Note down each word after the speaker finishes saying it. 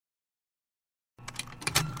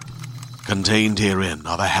Contained herein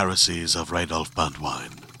are the heresies of Radolf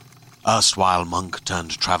Burntwine, erstwhile monk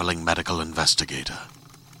turned traveling medical investigator.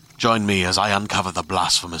 Join me as I uncover the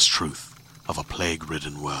blasphemous truth of a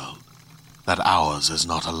plague-ridden world, that ours is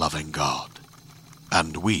not a loving God,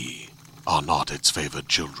 and we are not its favored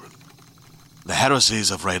children. The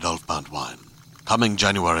heresies of Radolf Burntwine, coming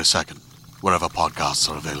January 2nd, wherever podcasts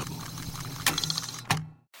are available.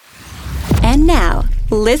 And now,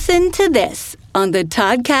 listen to this on the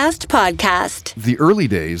Toddcast podcast. The early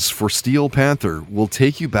days for Steel Panther will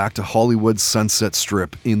take you back to Hollywood's Sunset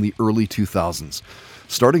Strip in the early 2000s.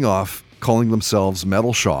 Starting off calling themselves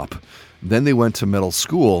Metal Shop, then they went to Metal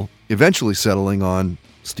School, eventually settling on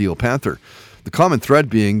Steel Panther. The common thread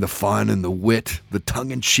being the fun and the wit, the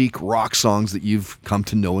tongue-in-cheek rock songs that you've come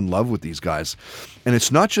to know and love with these guys. And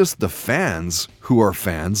it's not just the fans who are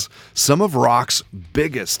fans. Some of rock's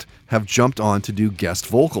biggest have jumped on to do guest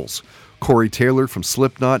vocals. Corey Taylor from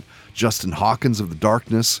Slipknot, Justin Hawkins of The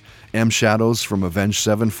Darkness, M. Shadows from Avenged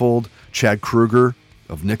Sevenfold, Chad Kroeger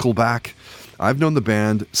of Nickelback. I've known the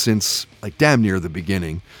band since damn near the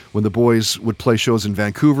beginning, when the boys would play shows in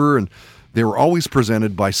Vancouver, and they were always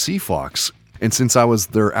presented by Seafox. And since I was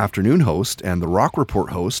their afternoon host and the Rock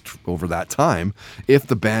Report host over that time, if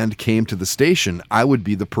the band came to the station, I would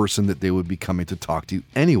be the person that they would be coming to talk to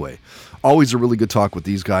anyway. Always a really good talk with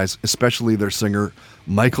these guys, especially their singer,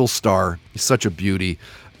 Michael Starr. He's such a beauty.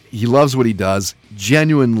 He loves what he does.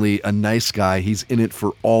 Genuinely a nice guy. He's in it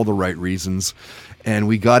for all the right reasons. And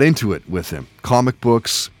we got into it with him. Comic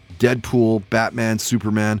books, Deadpool, Batman,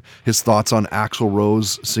 Superman, his thoughts on Axl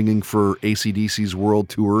Rose singing for AC/DC's World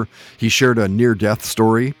Tour. He shared a near-death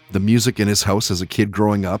story, the music in his house as a kid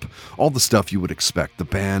growing up, all the stuff you would expect, the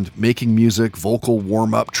band, making music, vocal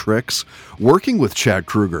warm-up tricks, working with Chad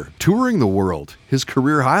Kroeger, touring the world, his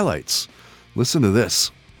career highlights. Listen to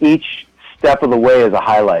this. Each step of the way is a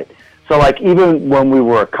highlight. So even when we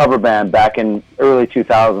were a cover band back in early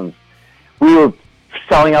 2000s, we were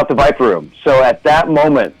selling out the Viper Room. So at that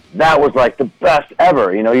moment, that was the best ever.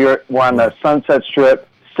 We're on the Sunset Strip,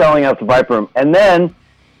 selling out the Viper Room. And then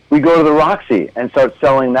we go to the Roxy and start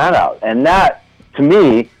selling that out. And that, to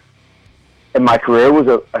me, in my career, was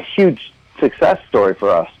a huge success story for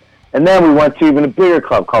us. And then we went to even a bigger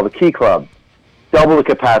club called the Key Club. Double the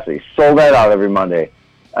capacity. Sold that out every Monday.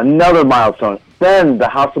 Another milestone. Then the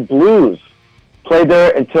House of Blues. Played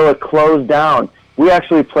there until it closed down. We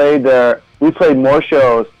actually played there. We played more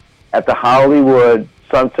shows at the Hollywood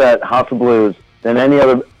Sunset House of Blues than any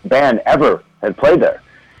other band ever had played there.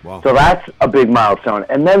 Wow. So that's a big milestone.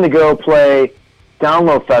 And then to go play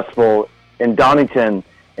Download Festival in Donington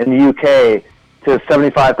in the UK to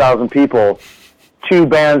 75,000 people, 2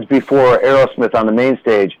 bands before Aerosmith on the main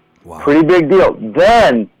stage. Wow. Pretty big deal.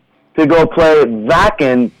 Then to go play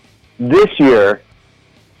Wacken this year,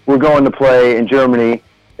 we're going to play in Germany.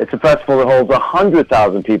 It's a festival that holds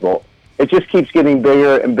 100,000 people. It just keeps getting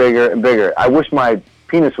bigger and bigger and bigger. I wish my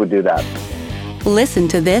penis would do that. Listen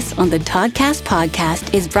to This on the Toddcast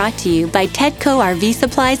podcast is brought to you by Tedco RV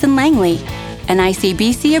Supplies in Langley, an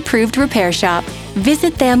ICBC-approved repair shop.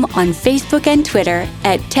 Visit them on Facebook and Twitter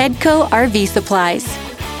at Tedco RV Supplies.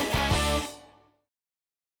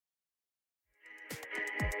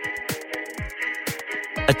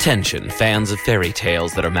 Attention, fans of fairy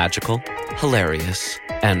tales that are magical, hilarious,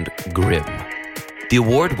 and grim. The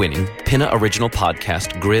award-winning Pinna original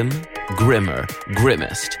podcast Grim, Grimmer,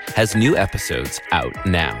 Grimmest has new episodes out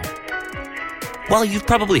now. While you've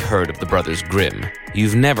probably heard of the Brothers Grimm,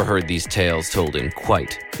 you've never heard these tales told in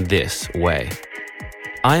quite this way.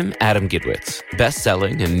 I'm Adam Gidwitz,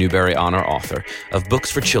 best-selling and Newbery Honor author of books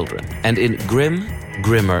for children, and in Grim,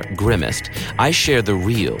 Grimmer, Grimmest, I share the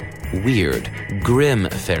real, weird, grim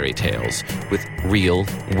fairy tales with real,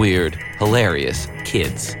 weird, hilarious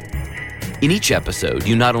kids. In each episode,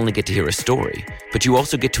 you not only get to hear a story, but you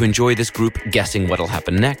also get to enjoy this group guessing what'll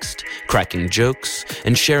happen next, cracking jokes,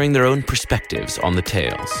 and sharing their own perspectives on the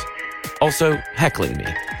tales. Also, heckling me.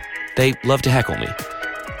 They love to heckle me.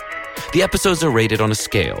 The episodes are rated on a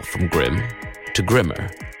scale from grim to grimmer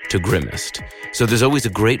to grimmest, so there's always a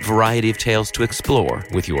great variety of tales to explore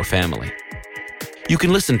with your family. You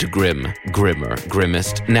can listen to Grim, Grimmer,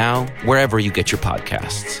 Grimmest now wherever you get your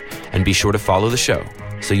podcasts, and be sure to follow the show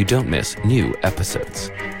so you don't miss new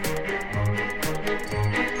episodes.